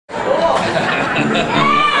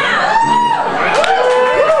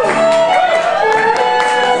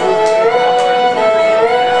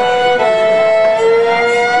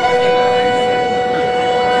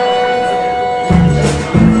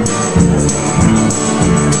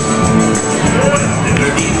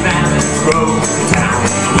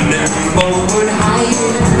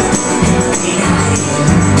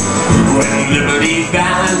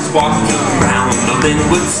Valance walked around, the men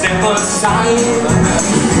would step aside,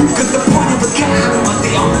 cause the point of the gun was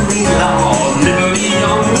the only law liberty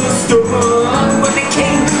understood. When it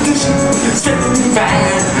came to shoot straight and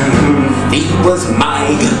fast, he was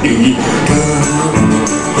mighty good.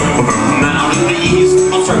 From out in the east,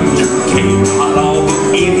 a stranger came, a law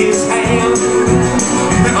book in his hand.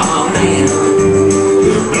 Oh man,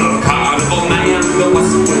 the carnival man, the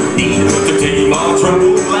West would need to tame our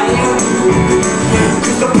troubled land.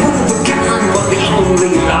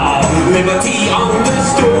 Liberty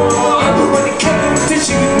understood. When it came to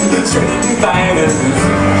shooting straight and fast,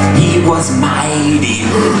 he was mighty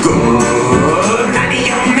good. Many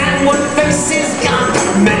young men would face his gun,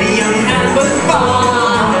 many young men would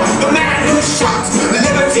fall. The man who shot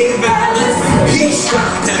Liberty Valance, he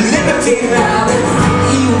shot Liberty Valance.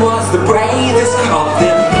 He was the bravest of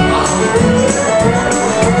them all.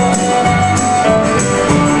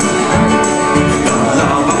 The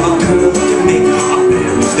love of a girl can make a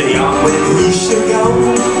man stay on where he should go.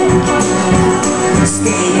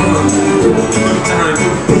 Stay on. Time to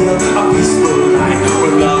build a peaceful life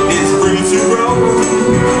where love is free to grow.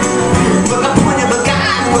 But the point of a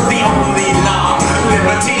gun was the only law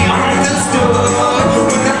liberty understood.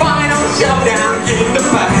 When the final showdown came to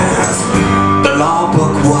pass, the law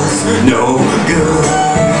book was no good.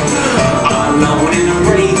 Alone and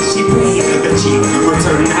afraid, she prayed that she would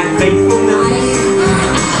return that fateful night.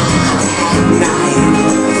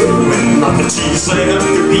 When Mother Chief said up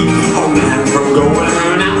to keep a man from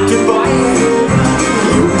going out to fight.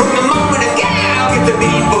 From the moment a gal gets the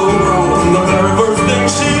people wrong, the very first thing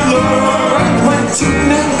she learned, when two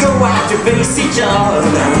men go out to face each other,